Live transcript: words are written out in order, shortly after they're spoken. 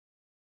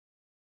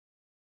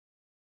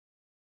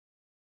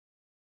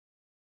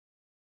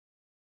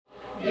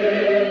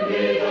Give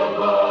me the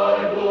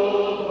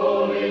Bible,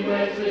 holy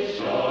message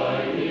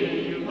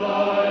shining,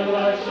 thy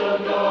light shall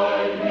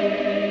guide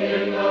me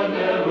in the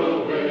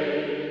narrow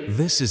way.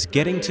 This is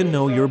Getting to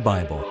Know Your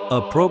Bible,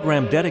 a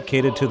program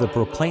dedicated to the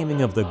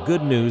proclaiming of the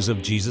good news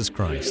of Jesus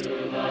Christ.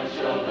 Light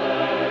shall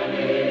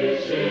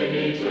vanish in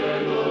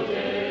eternal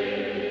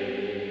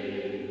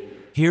day.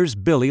 Here's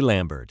Billy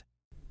Lambert.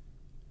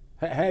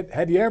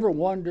 Have you ever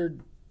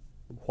wondered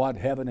what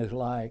heaven is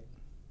like?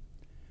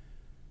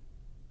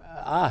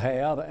 I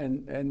have,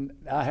 and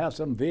I have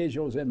some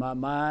visuals in my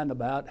mind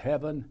about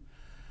heaven,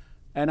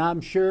 and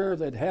I'm sure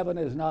that heaven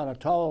is not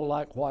at all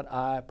like what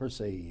I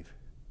perceive.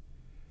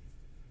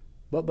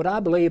 But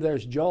I believe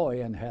there's joy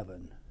in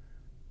heaven.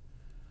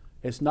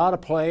 It's not a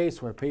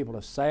place where people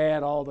are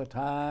sad all the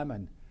time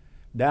and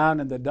down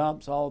in the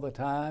dumps all the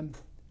time.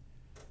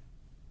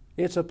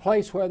 It's a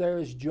place where there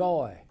is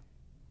joy.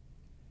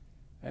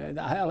 And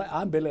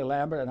I'm Billy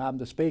Lambert, and I'm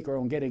the speaker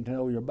on Getting to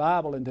Know Your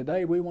Bible, and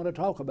today we want to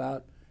talk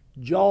about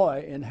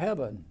joy in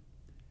heaven.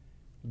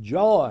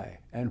 Joy,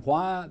 and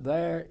why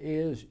there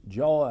is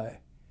joy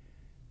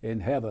in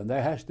heaven.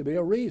 There has to be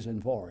a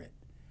reason for it,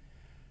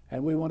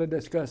 and we want to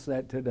discuss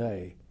that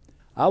today.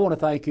 I want to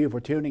thank you for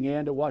tuning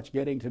in to watch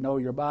Getting to Know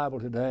Your Bible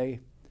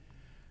today.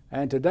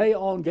 And today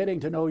on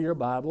Getting to Know Your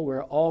Bible,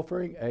 we're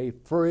offering a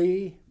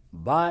free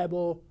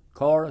Bible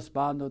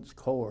correspondence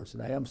course,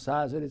 and I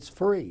emphasize that it's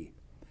free.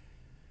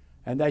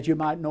 And that you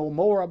might know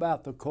more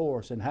about the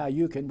course and how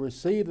you can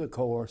receive the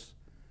course,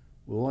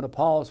 we want to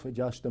pause for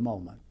just a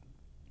moment.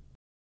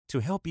 To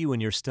help you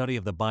in your study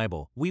of the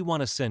Bible, we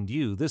want to send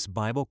you this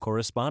Bible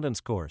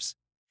correspondence course.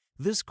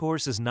 This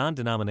course is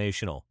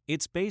non-denominational.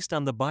 It's based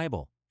on the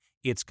Bible.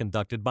 It's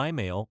conducted by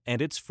mail,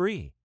 and it's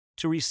free.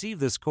 To receive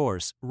this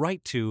course,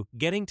 write to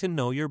Getting to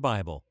Know Your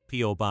Bible,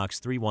 P.O. Box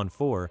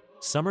 314,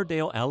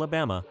 Summerdale,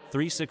 Alabama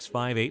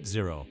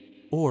 36580.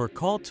 Or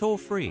call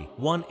toll-free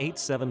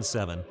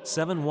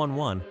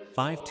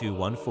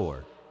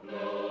 1-877-711-5214.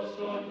 No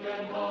storm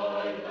can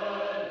hide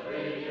that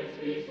radiance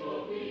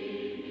peaceful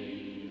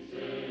beaming,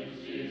 since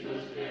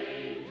Jesus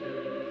came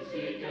to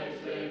seek and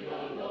save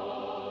the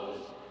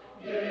lost.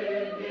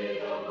 Give me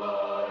the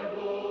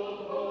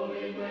Bible,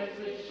 holy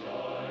message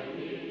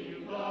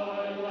shining,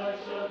 thy light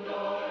shall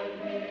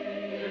guide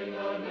me in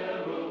the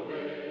narrow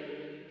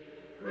way.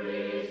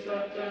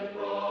 Precept and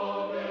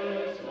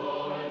promise,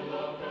 mine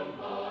love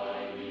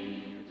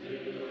combining,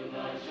 till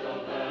light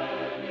shall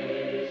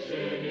vanish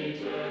in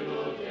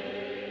eternal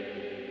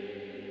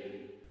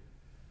day.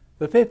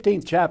 The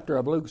 15th chapter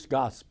of Luke's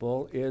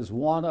Gospel is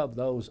one of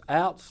those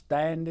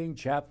outstanding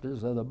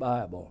chapters of the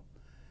Bible.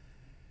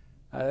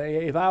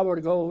 If I were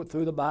to go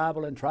through the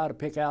Bible and try to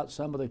pick out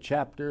some of the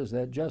chapters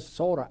that are just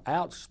sort of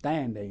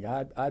outstanding,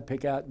 I'd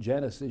pick out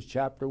Genesis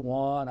chapter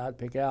 1, I'd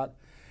pick out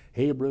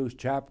Hebrews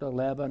chapter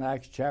 11,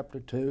 Acts chapter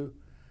 2.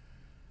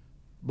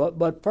 But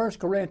 1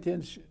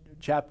 Corinthians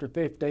chapter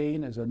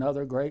 15 is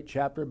another great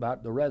chapter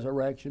about the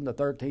resurrection. The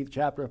 13th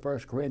chapter of 1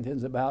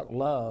 Corinthians about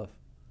love.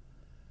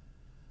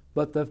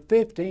 But the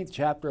 15th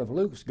chapter of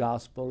Luke's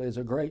Gospel is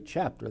a great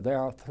chapter. There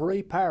are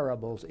three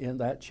parables in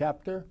that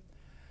chapter.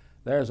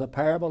 There's a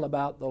parable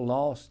about the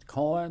lost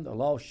coin, the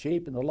lost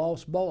sheep, and the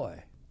lost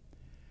boy.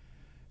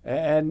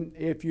 And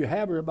if you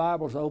have your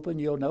Bibles open,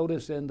 you'll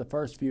notice in the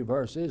first few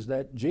verses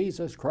that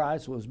Jesus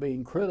Christ was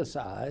being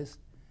criticized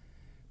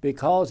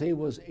because he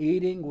was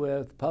eating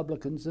with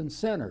publicans and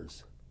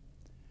sinners.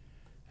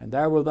 And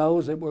there were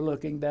those that were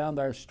looking down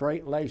their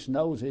straight-laced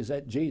noses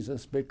at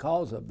Jesus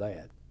because of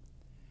that.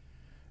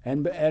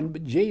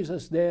 And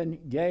Jesus then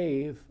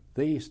gave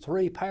these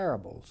three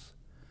parables.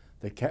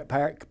 The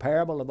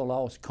parable of the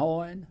lost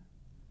coin,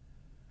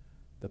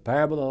 the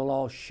parable of the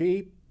lost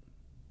sheep,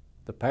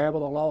 the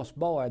parable of the lost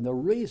boy. And the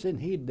reason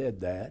he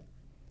did that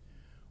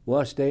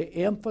was to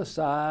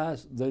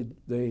emphasize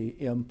the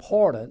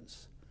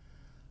importance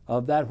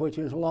of that which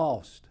is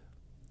lost.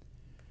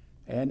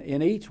 And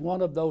in each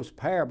one of those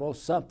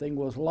parables, something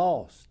was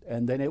lost,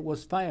 and then it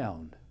was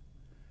found.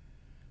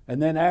 And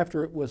then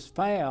after it was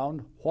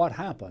found, what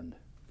happened?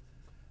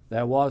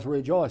 There was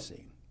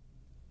rejoicing.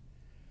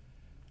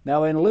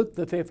 Now in Luke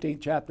the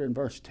 15th chapter and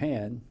verse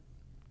 10,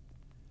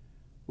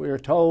 we are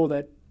told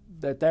that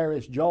there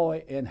is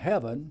joy in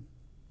heaven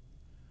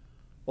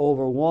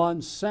over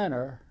one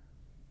sinner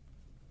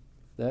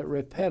that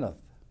repenteth.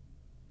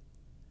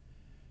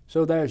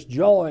 So there's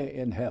joy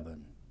in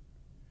heaven.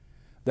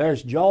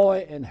 There's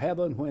joy in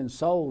heaven when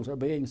souls are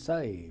being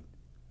saved.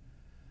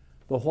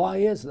 But why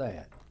is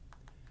that?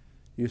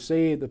 You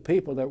see, the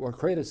people that were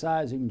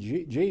criticizing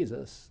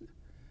Jesus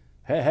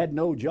had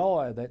no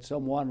joy that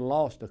someone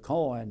lost a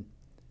coin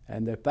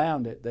and they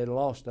found it. They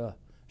lost a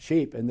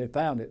sheep and they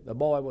found it. The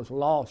boy was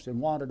lost and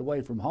wandered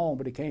away from home,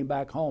 but he came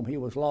back home. He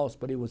was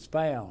lost, but he was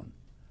found.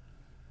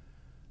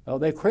 Oh,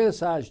 they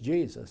criticized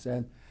Jesus,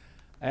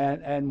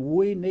 and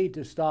we need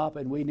to stop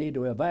and we need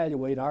to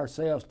evaluate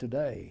ourselves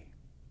today.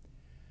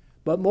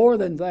 But more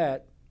than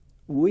that,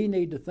 we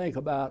need to think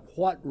about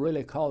what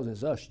really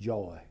causes us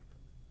joy.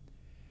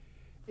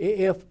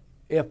 If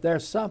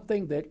there's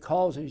something that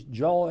causes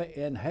joy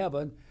in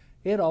heaven,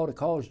 it ought to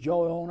cause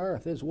joy on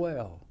earth as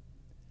well.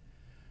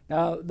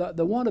 Now,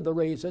 the one of the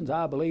reasons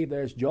I believe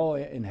there's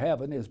joy in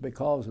heaven is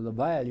because of the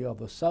value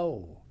of a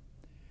soul.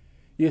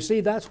 You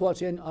see, that's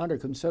what's under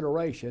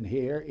consideration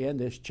here in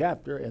this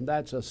chapter, and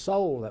that's a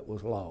soul that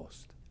was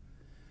lost.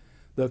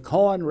 The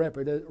coin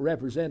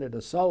represented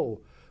a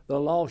soul. The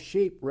lost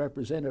sheep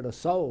represented a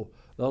soul.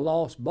 The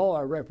lost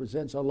boy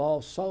represents a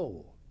lost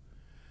soul.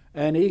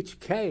 In each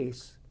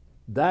case,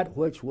 that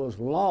which was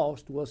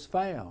lost was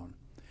found.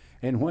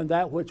 And when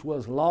that which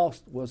was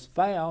lost was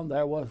found,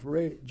 there was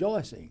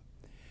rejoicing.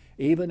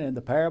 Even in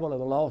the parable of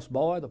the lost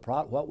boy,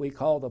 what we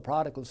call the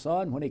prodigal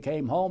son, when he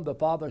came home, the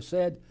father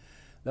said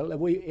that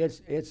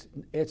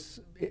it's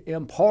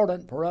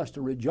important for us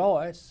to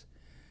rejoice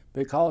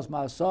because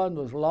my son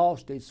was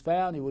lost, he's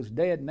found, he was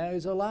dead, now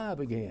he's alive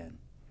again.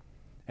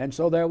 And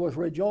so there was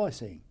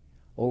rejoicing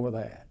over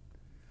that.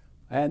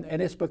 And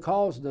it's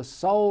because the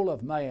soul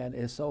of man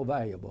is so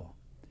valuable.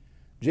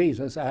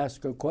 Jesus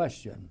asked a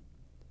question,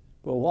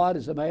 well, what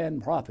is a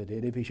man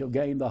profited if he shall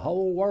gain the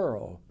whole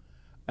world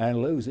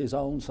and lose his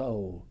own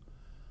soul?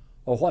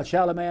 Or what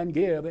shall a man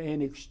give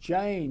in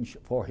exchange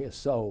for his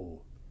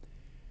soul?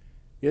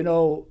 You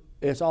know,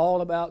 it's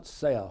all about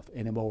self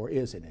anymore,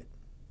 isn't it?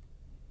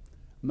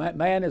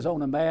 Man is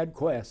on a mad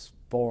quest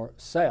for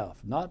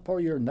self, not for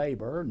your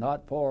neighbor,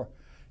 not for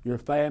your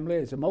family.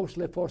 It's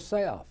mostly for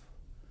self.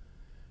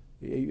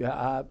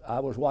 I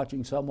was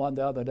watching someone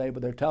the other day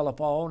with their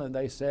telephone, and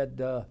they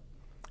said,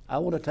 I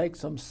want to take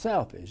some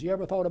selfies. You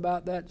ever thought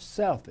about that?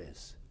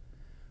 Selfies.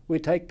 We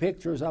take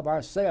pictures of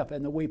ourselves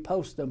and then we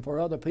post them for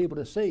other people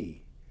to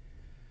see.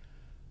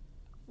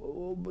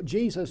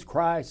 Jesus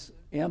Christ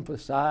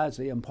emphasized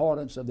the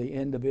importance of the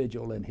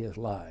individual in his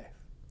life.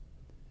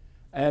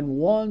 And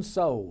one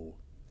soul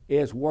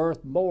is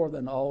worth more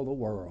than all the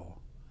world.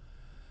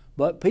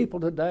 But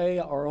people today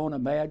are on a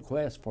mad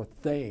quest for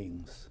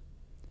things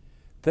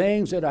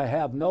that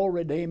have no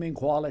redeeming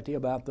quality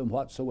about them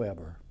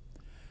whatsoever.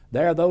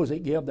 There are those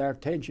that give their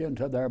attention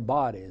to their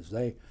bodies.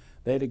 They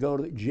go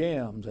to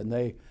gyms and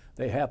they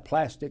have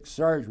plastic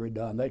surgery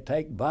done. They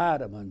take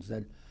vitamins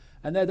and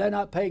they're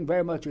not paying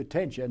very much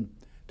attention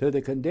to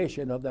the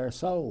condition of their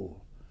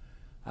soul.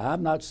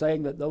 I'm not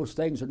saying that those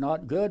things are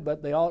not good,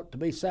 but they ought to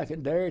be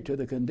secondary to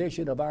the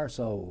condition of our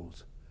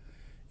souls.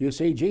 You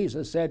see,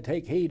 Jesus said,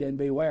 take heed and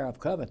beware of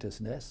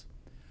covetousness,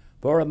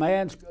 for a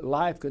man's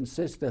life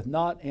consisteth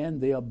not in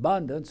the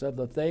abundance of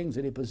the things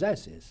that he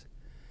possesses.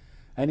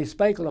 And he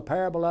spake a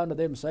parable unto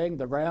them, saying,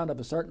 the ground of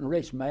a certain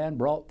rich man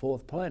brought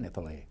forth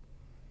plentifully.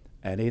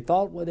 And he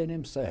thought within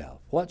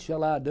himself, what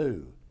shall I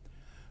do?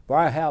 For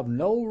I have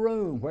no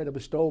room where to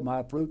bestow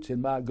my fruits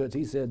and my goods.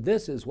 He said,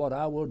 this is what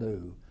I will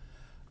do.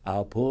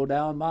 I'll pull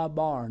down my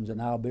barns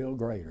and I'll build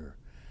greater.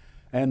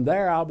 And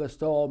there I'll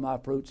bestow all my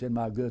fruits and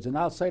my goods. And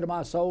I'll say to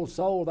my soul,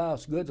 soul, thou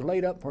goods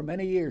laid up for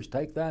many years,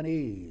 take thine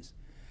ease.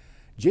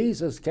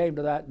 Jesus came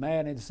to that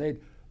man and said,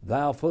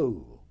 thou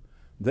fool,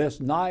 this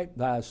night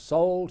thy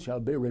soul shall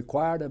be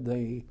required of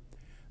thee.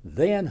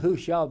 Then who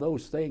shall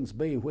those things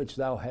be which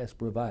thou hast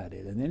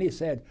provided? And then he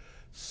said,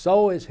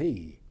 so is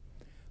he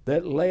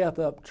that layeth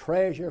up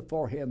treasure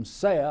for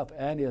himself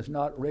and is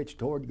not rich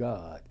toward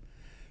God.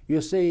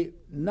 You see,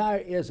 there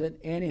isn't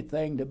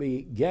anything to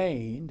be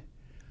gained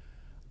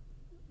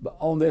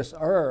on this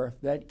earth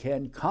that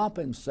can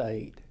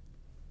compensate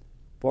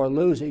for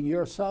losing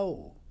your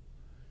soul.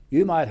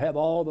 You might have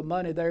all the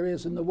money there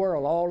is in the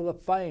world, all of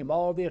the fame,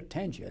 all the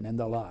attention and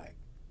the like.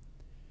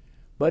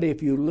 But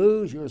if you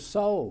lose your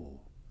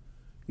soul,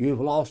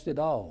 you've lost it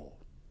all.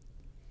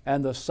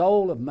 And the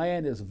soul of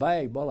man is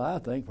valuable, I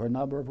think, for a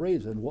number of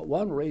reasons.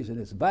 One reason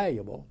it's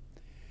valuable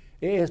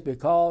is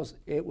because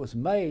it was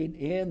made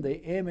in the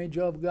image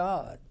of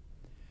God.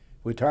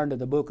 We turn to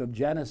the book of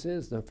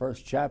Genesis, the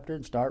first chapter,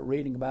 and start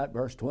reading about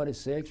verse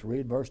 26,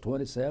 read verse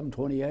 27,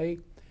 28.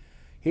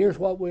 Here's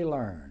what we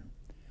learn.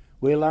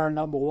 We learn,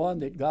 number one,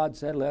 that God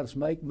said, let us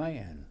make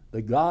man.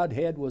 The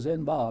Godhead was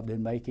involved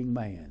in making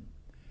man.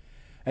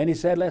 And he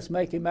said, let's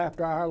make him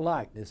after our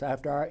likeness,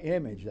 after our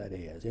image, that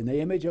is. In the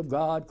image of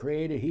God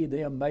created he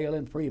them, male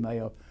and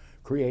female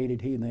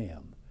created he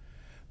them.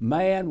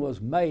 Man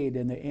was made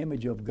in the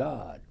image of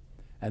God.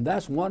 And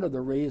that's one of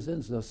the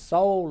reasons the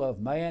soul of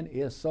man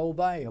is so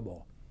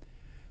valuable.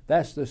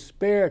 That's the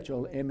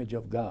spiritual image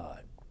of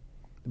God.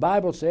 The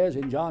Bible says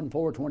in John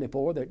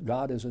 4:24 that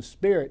God is a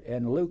spirit,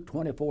 and Luke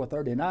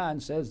 24:39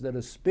 says that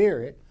a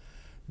spirit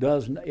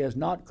is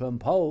not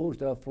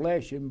composed of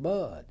flesh and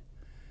blood.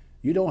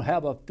 You don't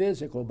have a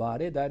physical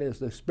body, that is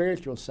the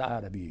spiritual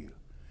side of you.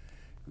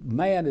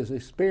 Man is a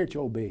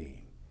spiritual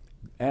being,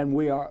 and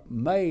we are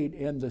made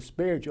in the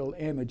spiritual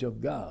image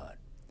of God.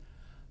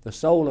 The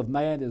soul of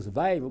man is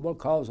valuable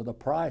because of the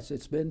price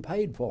that's been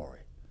paid for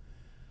it.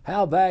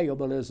 How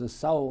valuable is the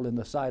soul in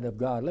the sight of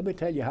God? Let me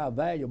tell you how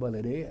valuable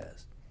it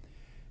is.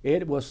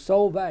 It was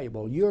so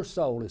valuable, your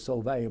soul is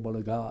so valuable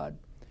to God,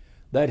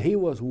 that he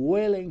was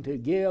willing to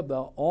give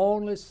the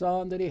only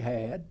son that he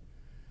had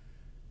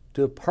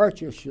to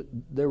purchase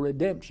the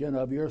redemption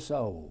of your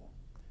soul,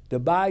 to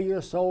buy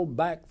your soul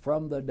back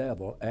from the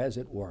devil, as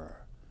it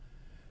were.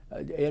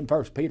 In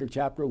 1 Peter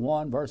chapter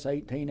 1, verse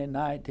 18 and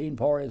 19,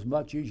 for as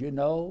much as you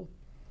know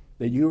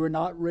that you were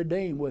not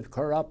redeemed with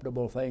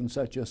corruptible things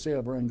such as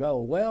silver and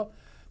gold. Well,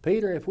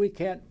 Peter, if we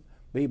can't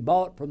be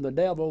bought from the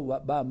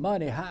devil by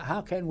money,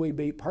 how can we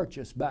be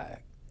purchased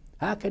back?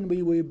 How can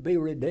we be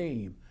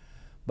redeemed?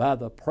 By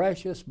the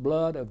precious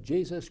blood of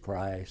Jesus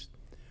Christ,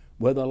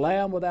 with a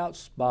lamb without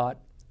spot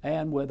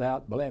and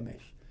without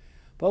blemish.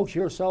 Folks,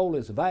 your soul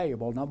is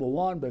valuable, number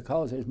one,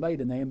 because it's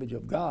made in the image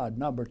of God.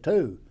 Number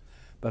two,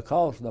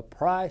 because the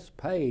price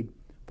paid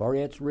for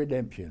its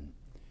redemption.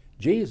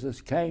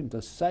 Jesus came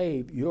to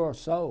save your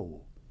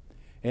soul.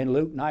 In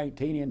Luke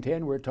 19 and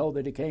 10, we're told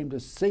that He came to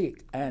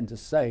seek and to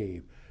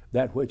save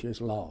that which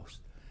is lost.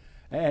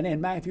 And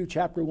in Matthew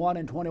chapter 1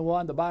 and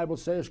 21, the Bible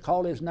says,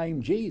 call His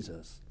name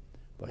Jesus,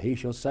 for He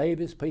shall save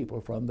His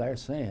people from their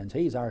sins.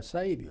 He's our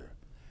Savior.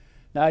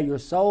 Now, your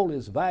soul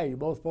is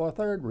valuable for a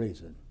third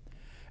reason,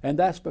 and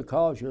that's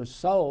because your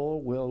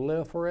soul will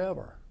live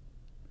forever.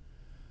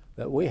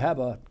 That we have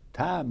a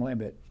time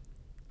limit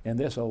in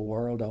this old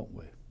world, don't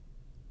we?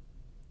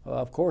 Well,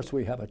 of course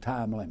we have a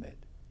time limit.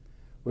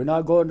 We're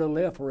not going to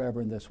live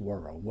forever in this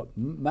world.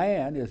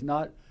 Man is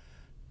not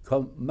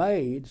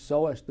made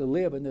so as to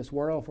live in this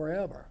world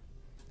forever.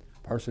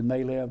 A person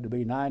may live to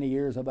be 90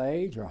 years of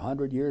age or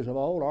 100 years of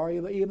old or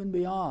even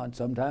beyond.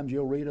 Sometimes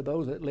you'll read of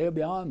those that live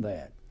beyond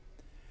that.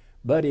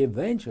 But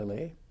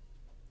eventually,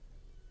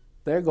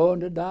 they're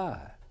going to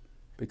die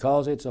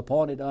because it's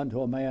appointed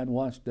unto a man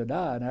once to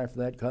die, and after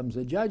that comes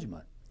the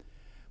judgment.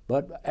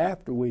 But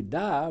after we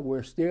die,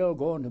 we're still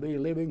going to be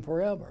living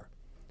forever.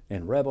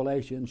 In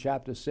Revelation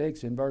chapter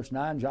 6 and verse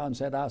 9, John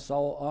said, I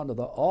saw under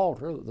the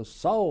altar the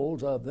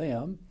souls of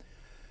them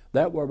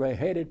that were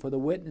beheaded for the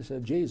witness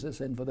of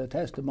Jesus and for the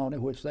testimony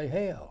which they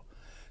held.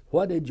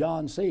 What did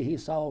John see? He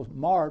saw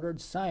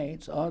martyred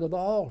saints under the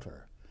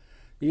altar.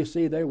 You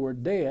see, they were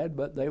dead,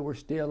 but they were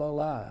still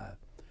alive.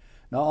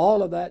 Now,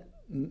 all of that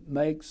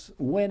makes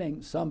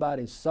winning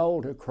somebody's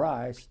soul to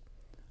Christ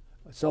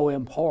so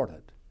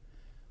important.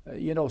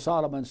 You know,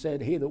 Solomon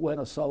said, he that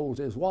winneth souls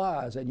is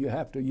wise, and you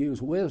have to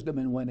use wisdom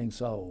in winning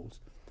souls.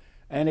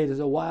 And it is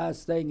a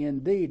wise thing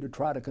indeed to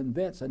try to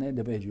convince an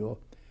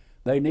individual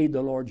they need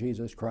the Lord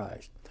Jesus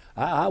Christ.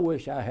 I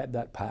wish I had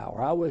that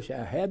power. I wish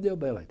I had the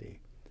ability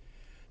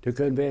to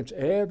convince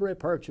every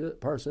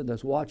person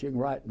that's watching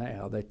right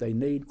now that they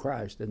need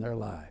Christ in their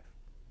life.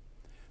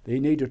 They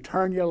need to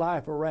turn your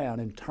life around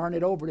and turn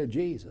it over to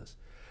Jesus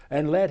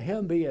and let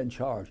Him be in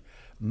charge.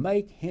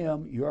 Make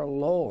Him your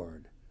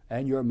Lord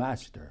and your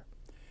Master.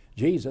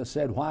 Jesus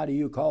said, why do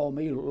you call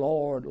me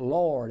Lord,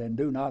 Lord, and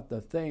do not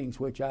the things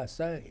which I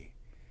say?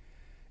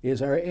 Is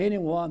there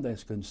anyone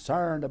that's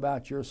concerned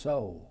about your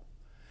soul?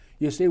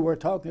 You see, we're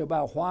talking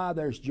about why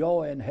there's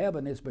joy in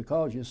heaven. It's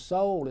because your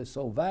soul is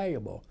so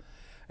valuable,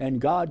 and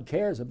God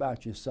cares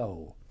about your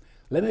soul.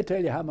 Let me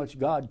tell you how much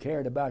God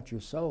cared about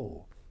your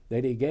soul,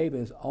 that He gave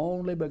His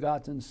only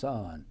begotten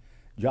Son,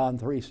 John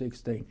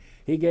 3:16.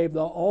 He gave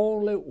the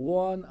only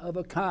one of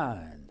a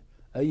kind,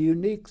 a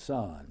unique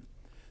Son,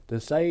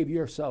 to save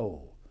your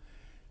soul.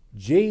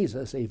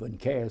 Jesus even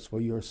cares for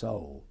your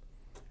soul.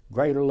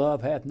 Greater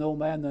love hath no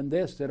man than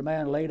this, that a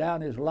man lay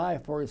down his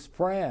life for his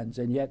friends.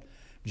 And yet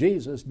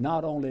Jesus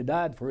not only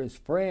died for His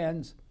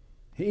friends,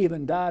 He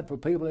even died for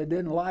people that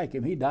didn't like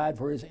Him. He died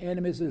for His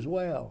enemies as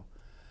well.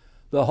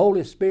 The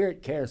Holy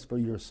Spirit cares for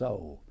your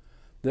soul.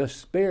 The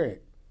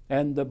Spirit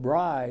and the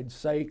bride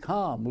say,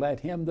 come, let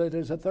him that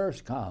is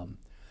athirst come.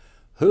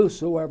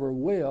 Whosoever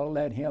will,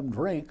 let him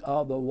drink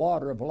of the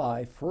water of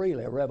life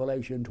freely,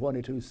 Revelation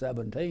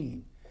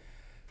 22:17.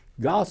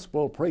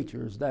 Gospel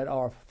preachers that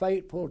are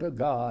faithful to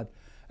God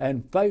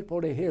and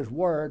faithful to His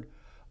Word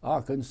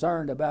are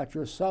concerned about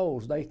your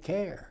souls. They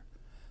care.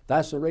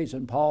 That's the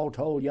reason Paul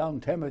told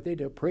young Timothy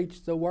to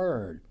preach the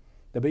Word,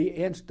 to be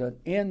instant,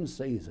 in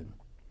season,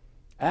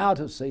 out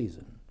of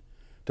season,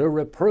 to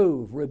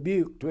reprove,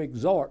 rebuke, to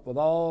exhort with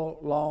all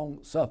long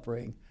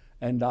suffering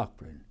and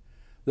doctrine.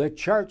 The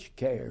church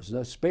cares,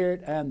 the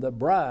Spirit and the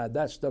bride.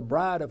 That's the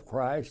bride of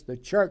Christ. The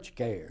church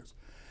cares.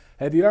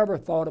 Have you ever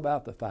thought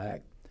about the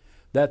fact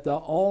that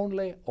the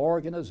only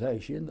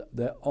organization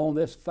that on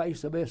this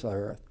face of this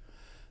earth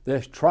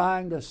that's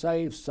trying to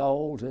save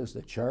souls is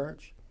the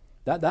church?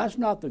 That's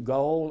not the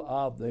goal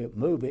of the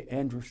movie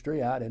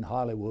industry out in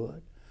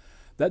Hollywood.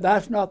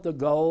 That's not the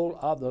goal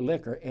of the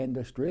liquor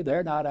industry.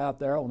 They're not out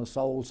there on a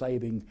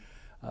soul-saving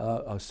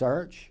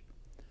search.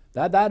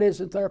 That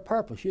isn't their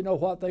purpose. You know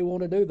what they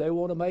want to do? They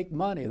want to make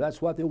money.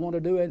 That's what they want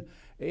to do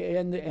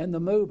in the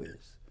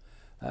movies.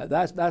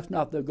 That's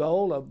not the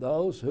goal of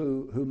those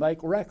who make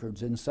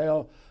records and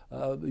sell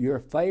your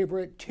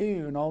favorite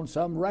tune on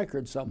some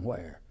record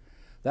somewhere.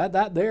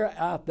 That they're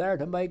out there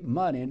to make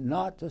money,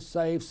 not to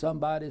save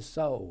somebody's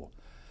soul.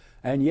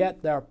 And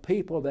yet there are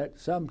people that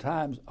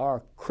sometimes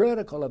are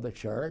critical of the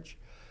church,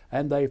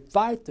 and they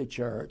fight the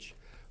church,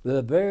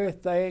 the very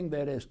thing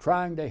that is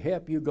trying to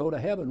help you go to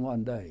heaven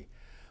one day.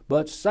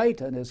 But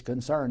Satan is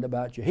concerned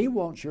about you. He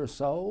wants your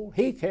soul.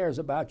 He cares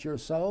about your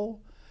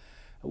soul.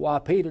 Why,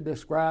 Peter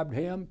described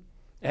him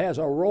as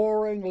a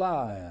roaring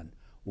lion,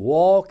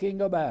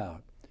 walking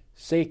about,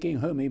 seeking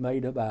whom he may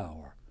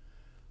devour.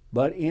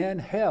 But in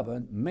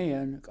heaven,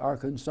 men are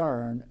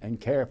concerned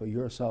and care for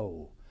your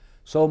soul.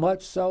 So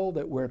much so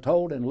that we're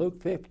told in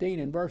Luke 15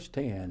 and verse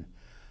 10,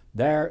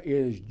 there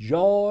is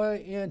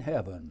joy in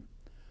heaven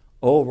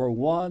over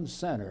one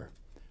sinner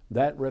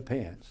that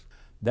repents.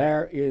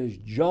 There is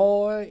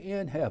joy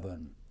in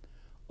heaven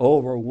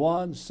over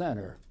one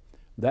sinner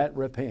that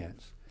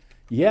repents.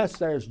 Yes,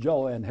 there's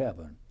joy in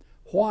heaven.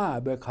 Why?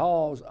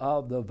 Because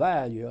of the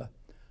value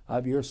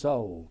of your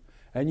soul.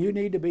 And you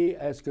need to be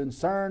as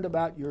concerned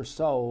about your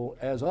soul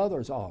as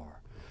others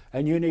are.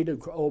 And you need to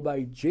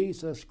obey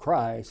Jesus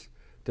Christ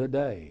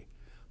today.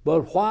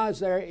 But why is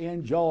there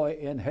joy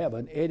in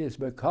heaven? It is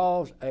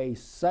because a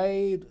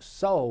saved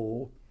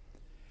soul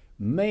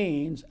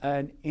means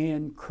an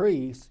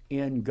increase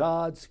in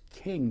God's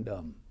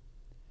kingdom.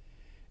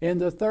 In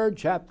the 3rd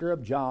chapter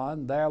of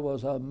John, there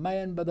was a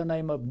man by the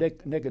name of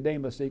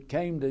Nicodemus that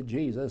came to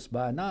Jesus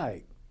by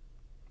night.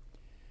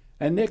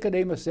 And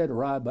Nicodemus said,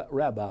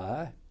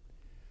 Rabbi,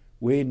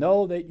 we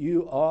know that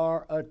you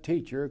are a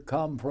teacher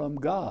come from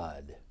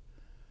God.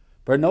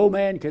 For no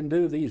man can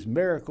do these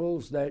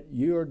miracles that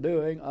you're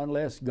doing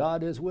unless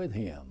God is with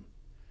him.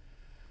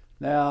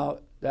 Now,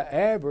 the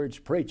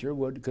average preacher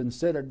would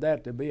consider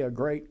that to be a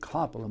great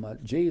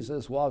compliment.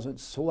 Jesus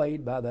wasn't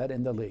swayed by that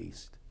in the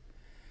least.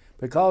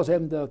 Because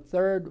in the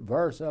 3rd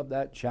verse of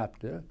that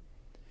chapter,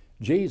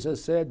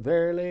 Jesus said,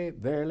 Verily,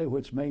 verily,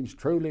 which means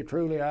truly,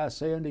 truly, I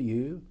say unto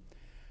you,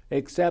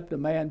 except a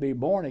man be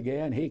born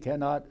again, he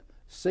cannot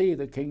see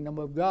the kingdom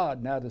of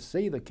God. Now, to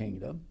see the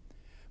kingdom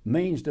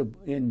means to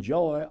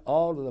enjoy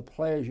all of the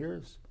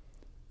pleasures,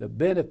 the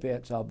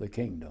benefits of the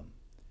kingdom.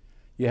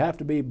 You have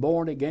to be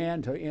born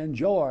again to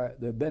enjoy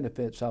the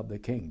benefits of the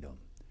kingdom.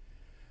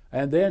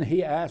 And then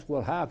he asked,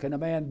 well, how can a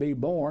man be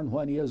born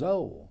when he is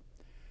old?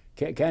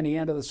 Can he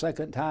enter the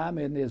second time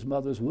in his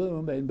mother's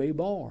womb and be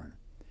born?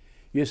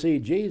 You see,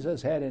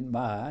 Jesus had in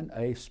mind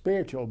a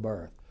spiritual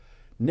birth.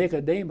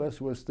 Nicodemus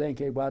was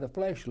thinking about a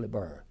fleshly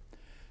birth.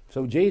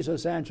 So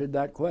Jesus answered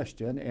that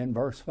question in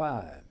verse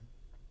 5.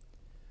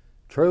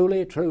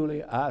 Truly,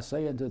 truly, I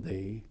say unto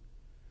thee,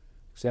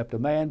 except a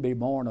man be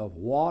born of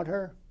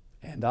water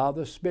and of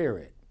the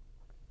Spirit,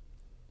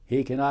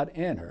 he cannot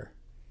enter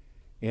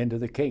into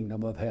the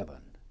kingdom of heaven.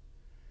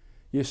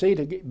 You see,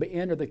 to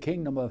enter the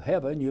kingdom of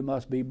heaven, you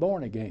must be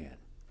born again.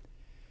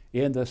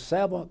 In the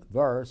 7th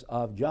verse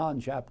of John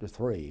chapter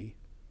 3,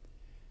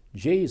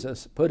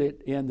 Jesus put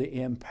it in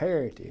the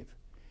imperative.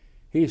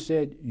 He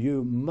said,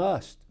 you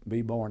must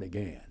be born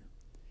again.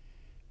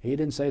 He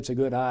didn't say it's a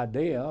good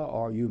idea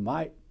or you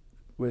might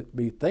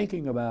be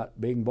thinking about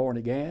being born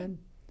again.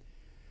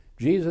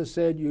 Jesus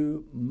said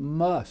you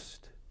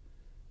must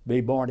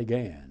be born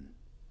again.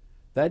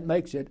 That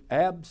makes it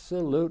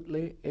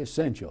absolutely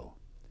essential.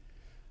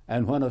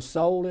 And when a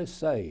soul is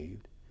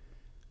saved,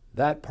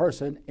 that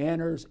person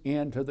enters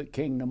into the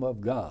kingdom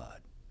of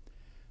God.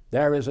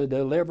 There is a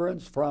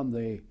deliverance from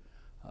the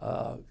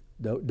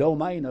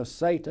domain of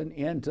Satan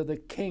into the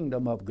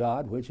kingdom of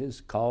God, which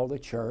is called the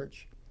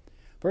church.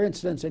 For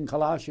instance, in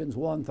Colossians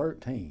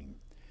 1:13,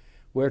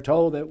 we're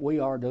told that we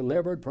are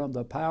delivered from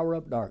the power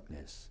of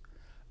darkness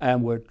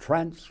and we're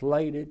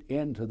translated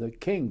into the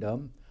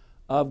kingdom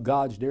of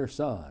God's dear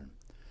Son.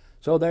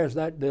 So there's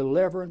that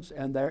deliverance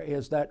and there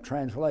is that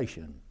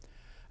translation.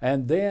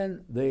 And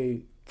then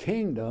the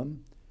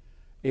kingdom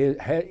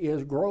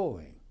is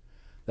growing.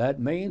 That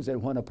means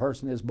that when a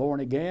person is born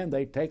again,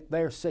 they take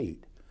their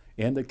seat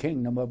in the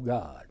kingdom of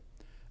God.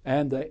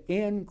 And the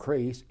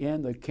increase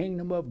in the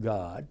kingdom of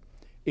God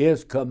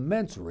is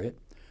commensurate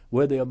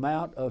with the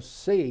amount of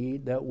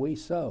seed that we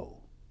sow.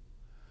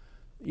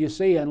 You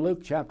see, in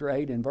Luke chapter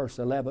 8 and verse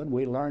 11,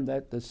 we learn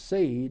that the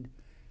seed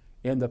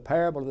in the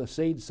parable of the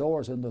seed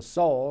sowers and the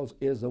soils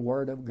is the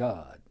Word of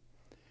God.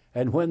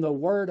 And when the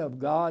Word of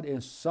God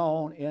is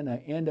sown in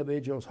an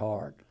individual's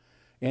heart,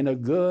 in a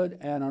good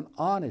and an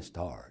honest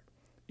heart,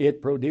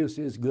 it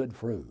produces good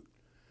fruit.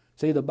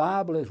 See, the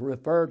Bible is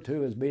referred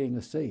to as being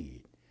a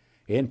seed.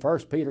 In 1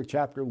 Peter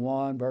chapter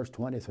 1, verse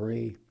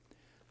 23,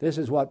 this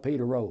is what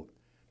Peter wrote,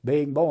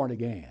 being born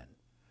again,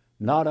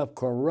 not of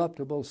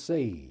corruptible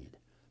seed,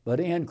 but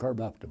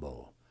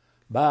incorruptible,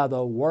 by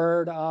the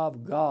word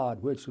of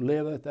God which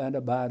liveth and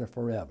abideth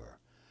forever.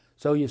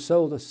 So you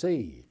sow the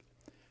seed,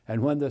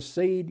 and when the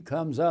seed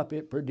comes up,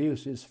 it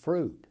produces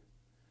fruit.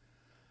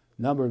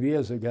 A number of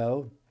years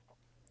ago,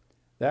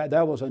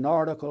 there was an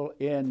article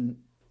in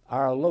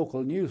our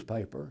local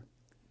newspaper,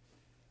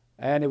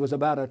 and it was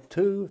about a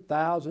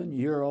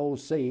 2,000-year-old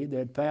seed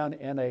they'd found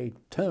in a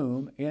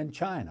tomb in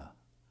China.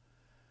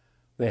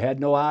 They had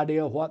no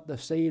idea what the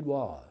seed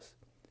was.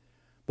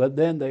 But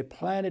then they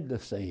planted the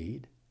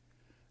seed,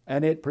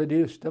 and it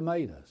produced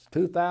tomatoes.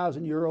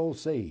 2,000-year-old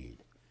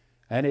seed,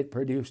 and it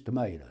produced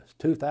tomatoes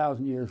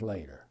 2,000 years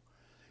later.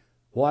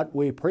 What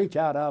we preach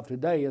out of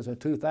today is a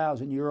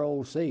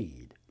 2,000-year-old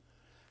seed.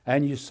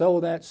 And you sow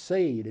that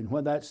seed, and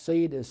when that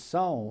seed is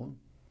sown,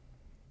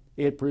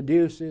 it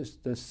produces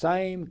the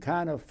same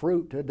kind of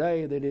fruit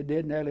today that it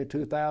did nearly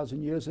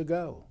 2,000 years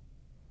ago.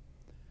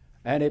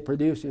 and it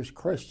produces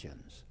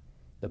Christians.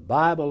 The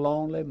Bible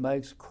only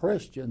makes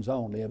Christians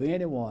only, of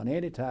anyone,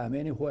 anytime,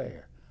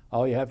 anywhere.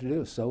 All you have to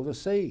do is sow the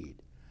seed.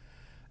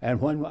 And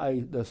when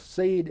the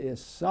seed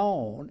is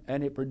sown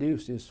and it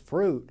produces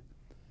fruit,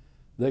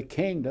 the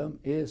kingdom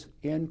is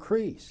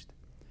increased.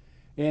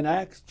 In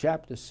Acts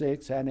chapter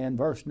 6 and in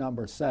verse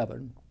number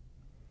 7,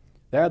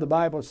 there the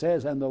Bible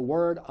says, and the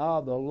word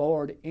of the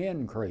Lord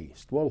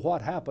increased. Well,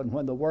 what happened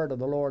when the word of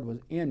the Lord was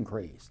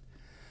increased?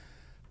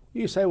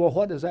 You say, well,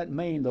 what does that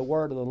mean, the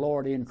word of the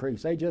Lord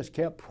increased? They just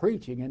kept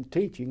preaching and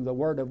teaching the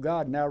word of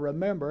God. Now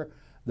remember,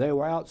 they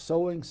were out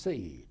sowing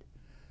seed.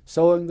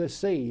 Sowing the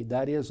seed,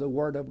 that is the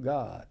word of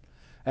God.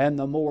 And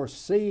the more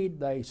seed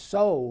they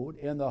sowed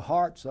in the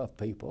hearts of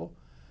people,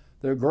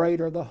 the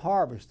greater the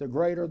harvest, the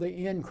greater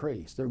the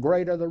increase, the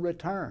greater the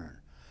return.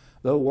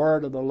 The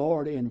word of the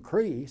Lord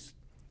increased,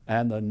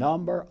 and the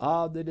number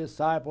of the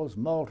disciples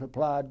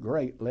multiplied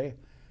greatly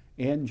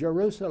in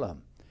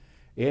Jerusalem.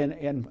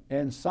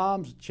 In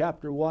Psalms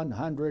chapter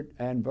 100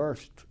 and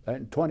verse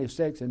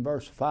 26 and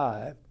verse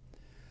 5,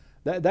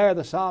 there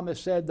the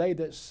psalmist said, they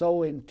that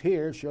sow in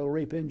tears shall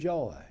reap in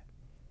joy.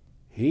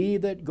 He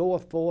that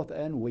goeth forth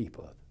and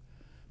weepeth,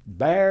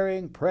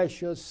 bearing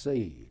precious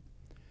seed,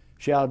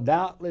 shall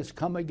doubtless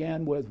come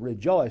again with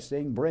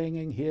rejoicing,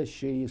 bringing his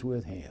sheaves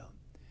with him.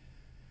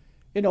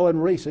 You know, in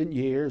recent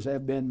years there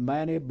have been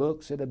many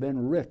books that have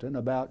been written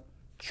about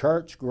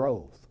church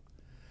growth.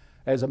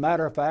 As a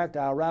matter of fact,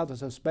 I rather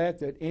suspect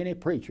that any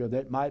preacher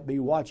that might be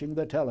watching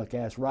the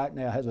telecast right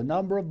now has a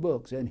number of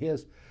books in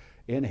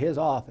his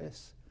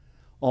office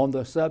on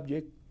the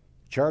subject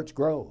church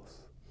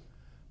growth.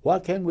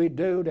 What can we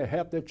do to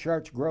help the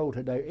church grow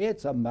today?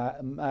 It's a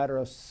matter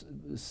of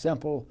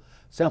simple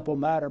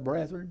matter,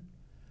 brethren.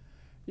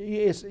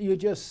 You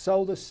just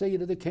sow the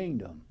seed of the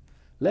kingdom.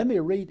 Let me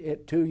read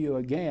it to you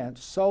again.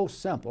 So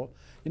simple.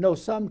 You know,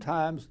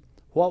 sometimes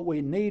what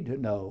we need to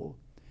know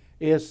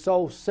is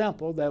so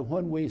simple that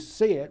when we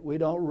see it, we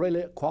don't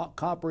really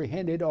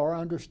comprehend it or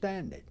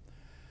understand it.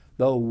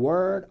 The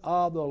word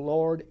of the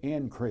Lord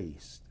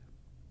increased,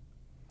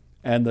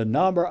 and the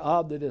number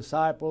of the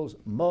disciples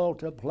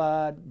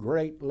multiplied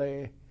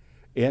greatly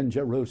in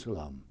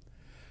Jerusalem.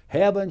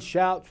 Heaven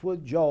shouts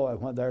with joy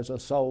when there's a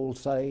soul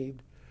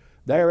saved.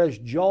 There is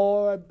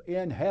joy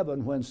in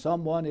heaven when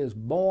someone is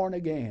born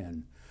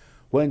again,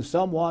 when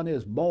someone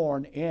is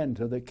born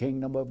into the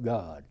kingdom of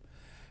God.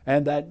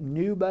 And that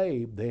new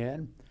babe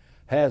then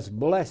has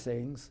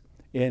blessings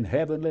in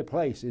heavenly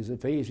places,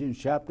 Ephesians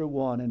chapter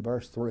 1 and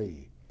verse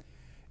 3.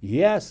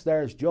 Yes,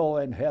 there's joy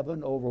in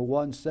heaven over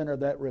one sinner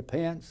that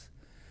repents,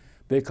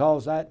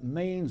 because that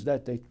means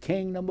that the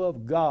kingdom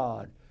of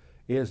God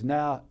is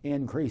now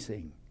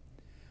increasing.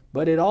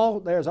 But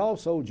there's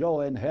also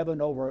joy in heaven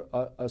over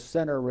a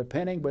sinner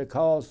repenting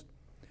because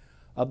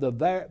of the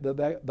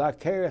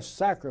vicarious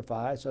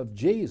sacrifice of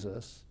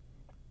Jesus.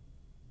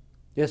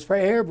 It's for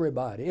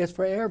everybody. It's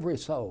for every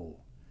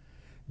soul.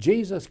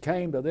 Jesus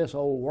came to this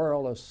old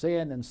world of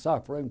sin and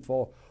suffering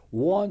for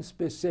one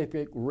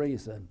specific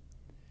reason.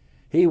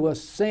 He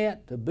was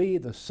sent to be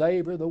the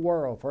Savior of the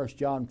world. 1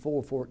 John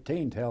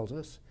 4:14 tells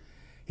us.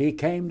 He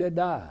came to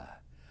die.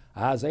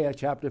 Isaiah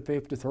chapter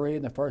 53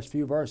 and the first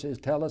few verses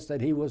tell us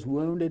that He was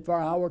wounded for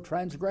our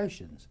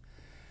transgressions.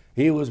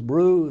 He was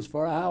bruised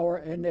for our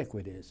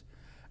iniquities.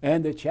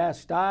 And the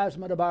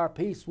chastisement of our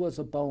peace was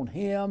upon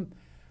Him.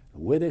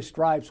 With His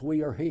stripes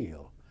we are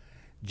healed.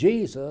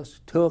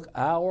 Jesus took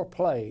our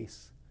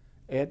place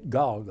at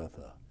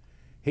Golgotha.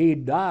 He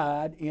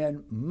died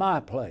in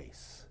my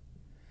place.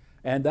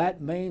 And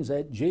that means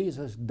that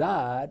Jesus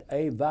died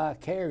a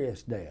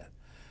vicarious death.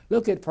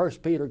 Look at 1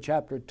 Peter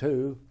chapter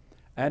 2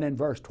 and in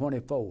verse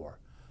 24.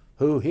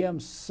 Who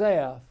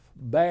Himself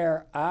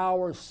bare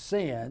our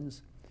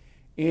sins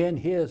in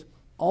His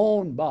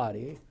own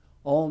body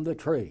on the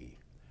tree,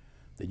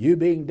 that you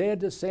being dead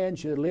to sin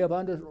should live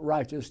unto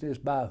righteousness,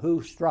 by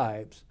whose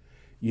stripes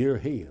you're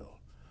healed.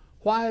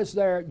 Why is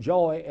there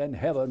joy in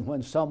heaven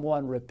when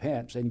someone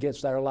repents and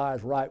gets their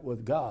lives right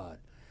with God?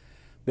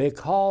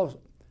 Because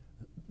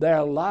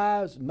their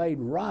lives made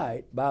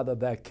right by the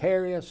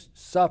vicarious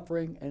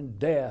suffering and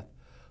death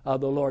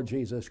of the Lord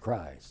Jesus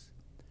Christ.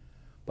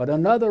 But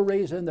another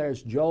reason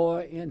there's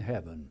joy in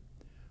heaven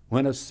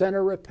when a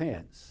sinner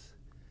repents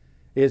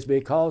is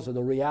because of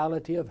the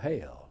reality of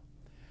hell.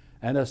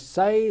 And a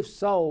saved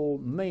soul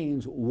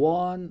means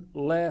one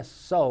less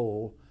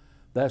soul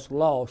that's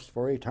lost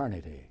for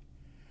eternity.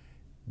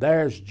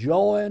 There's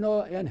joy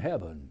in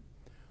heaven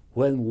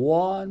when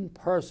one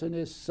person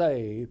is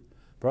saved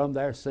from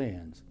their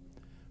sins.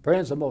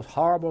 Friends, the most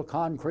horrible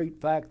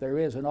concrete fact there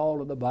is in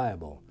all of the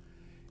Bible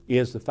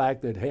is the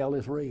fact that hell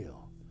is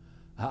real.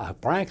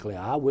 Frankly,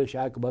 I wish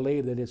I could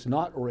believe that it's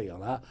not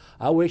real.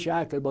 I wish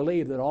I could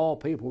believe that all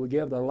people would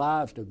give their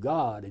lives to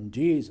God and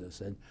Jesus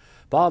and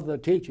follow the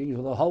teachings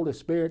of the Holy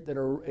Spirit that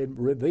are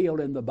revealed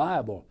in the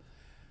Bible,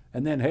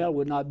 and then hell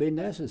would not be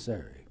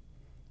necessary.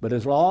 But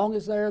as long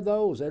as there are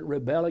those that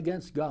rebel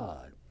against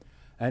God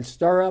and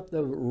stir up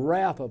the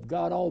wrath of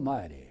God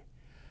Almighty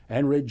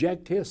and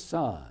reject His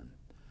Son,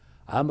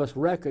 I must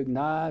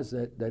recognize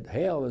that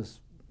hell is,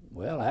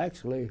 well,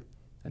 actually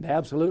an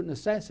absolute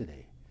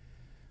necessity.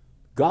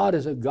 God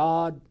is a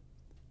God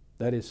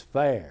that is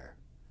fair.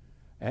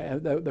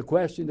 And the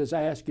question is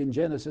asked in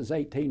Genesis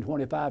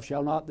 18:25,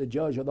 shall not the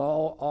judge of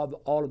all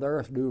of the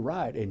earth do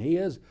right? And he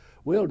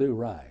will do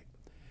right.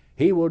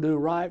 He will do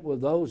right with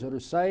those that are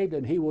saved,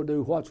 and he will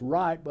do what's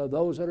right by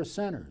those that are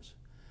sinners.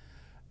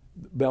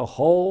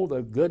 Behold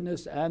the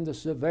goodness and the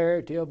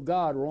severity of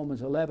God,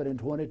 Romans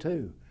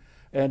 11:22.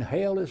 And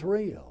hell is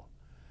real.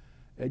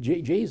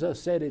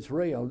 Jesus said it's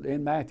real.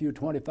 In Matthew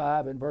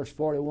 25 and verse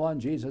 41,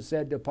 Jesus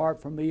said,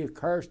 depart from me,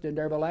 accursed,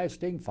 into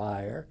everlasting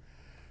fire,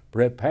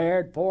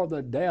 prepared for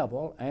the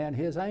devil and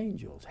his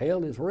angels.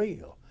 Hell is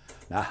real.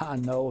 Now, I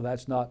know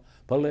that's not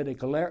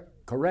politically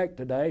correct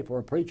today for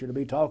a preacher to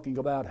be talking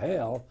about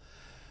hell,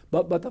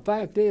 but the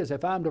fact is,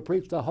 if I'm to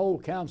preach the whole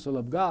counsel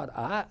of God,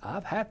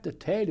 I have to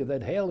tell you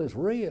that hell is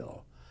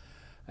real.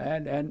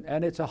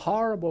 And it's a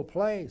horrible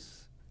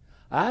place.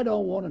 I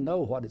don't want to know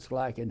what it's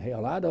like in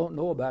hell. I don't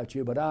know about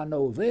you, but I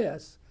know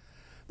this,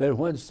 that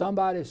when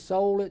somebody's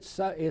soul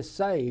is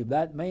saved,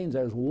 that means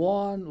there's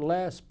one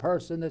less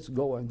person that's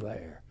going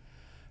there.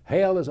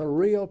 Hell is a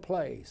real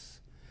place,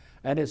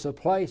 and it's a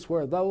place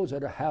where those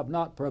that have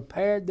not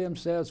prepared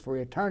themselves for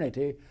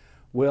eternity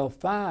will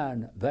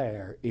find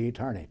their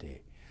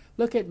eternity.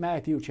 Look at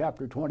Matthew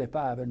chapter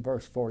 25 and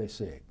verse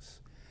 46.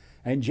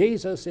 And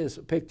Jesus is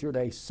pictured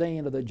a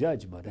scene of the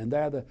judgment, and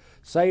there the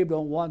saved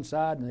on one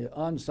side and the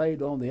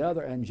unsaved on the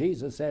other. And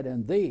Jesus said,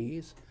 and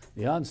these,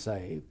 the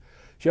unsaved,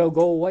 shall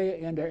go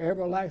away into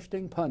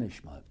everlasting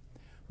punishment,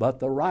 but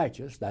the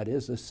righteous, that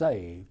is the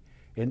saved,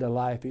 into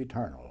life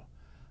eternal.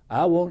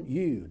 I want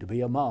you to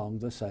be among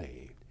the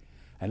saved.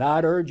 And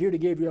I'd urge you to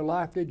give your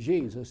life to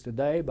Jesus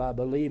today by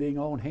believing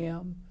on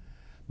Him,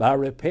 by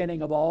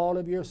repenting of all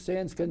of your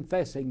sins,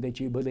 confessing that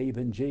you believe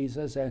in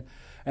Jesus, and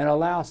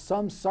allow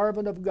some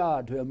servant of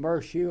God to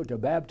immerse you, to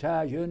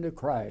baptize you into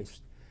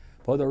Christ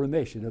for the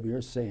remission of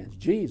your sins.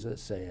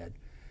 Jesus said,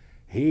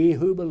 he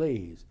who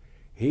believes,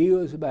 he who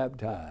is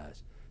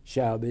baptized,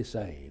 shall be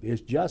saved.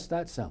 It's just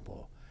that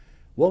simple.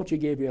 Won't you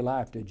give your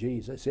life to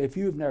Jesus? If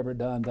you've never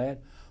done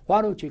that,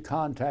 why don't you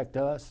contact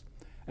us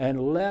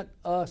and let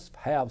us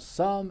have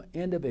some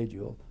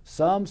individual,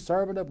 some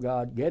servant of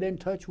God get in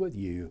touch with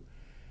you,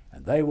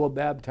 and they will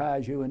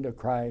baptize you into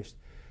Christ.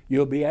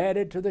 You'll be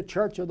added to the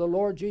church of the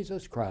Lord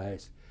Jesus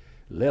Christ.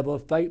 Live a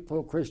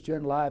faithful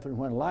Christian life, and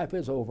when life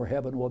is over,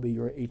 heaven will be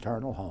your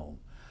eternal home.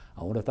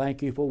 I want to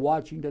thank you for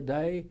watching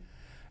today.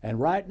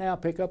 And right now,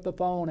 pick up the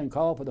phone and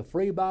call for the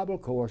free Bible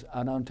course.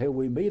 And until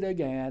we meet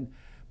again,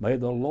 may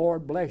the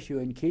Lord bless you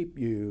and keep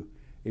you,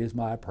 is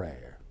my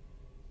prayer.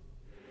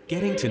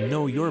 Getting to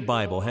Know Your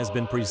Bible has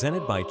been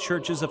presented by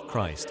Churches of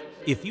Christ.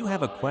 If you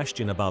have a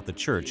question about the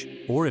church,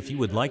 or if you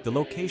would like the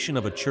location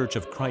of a Church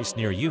of Christ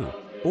near you,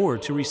 or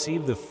to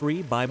receive the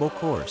free Bible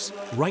course,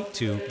 write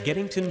to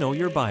Getting to Know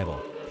Your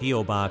Bible,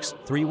 P.O. Box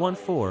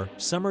 314,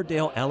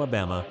 Summerdale,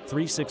 Alabama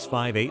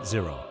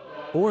 36580,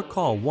 or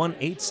call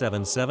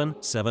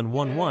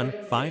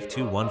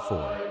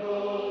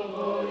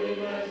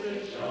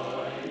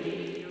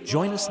 1-877-711-5214.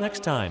 Join us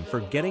next time for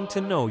Getting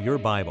to Know Your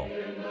Bible.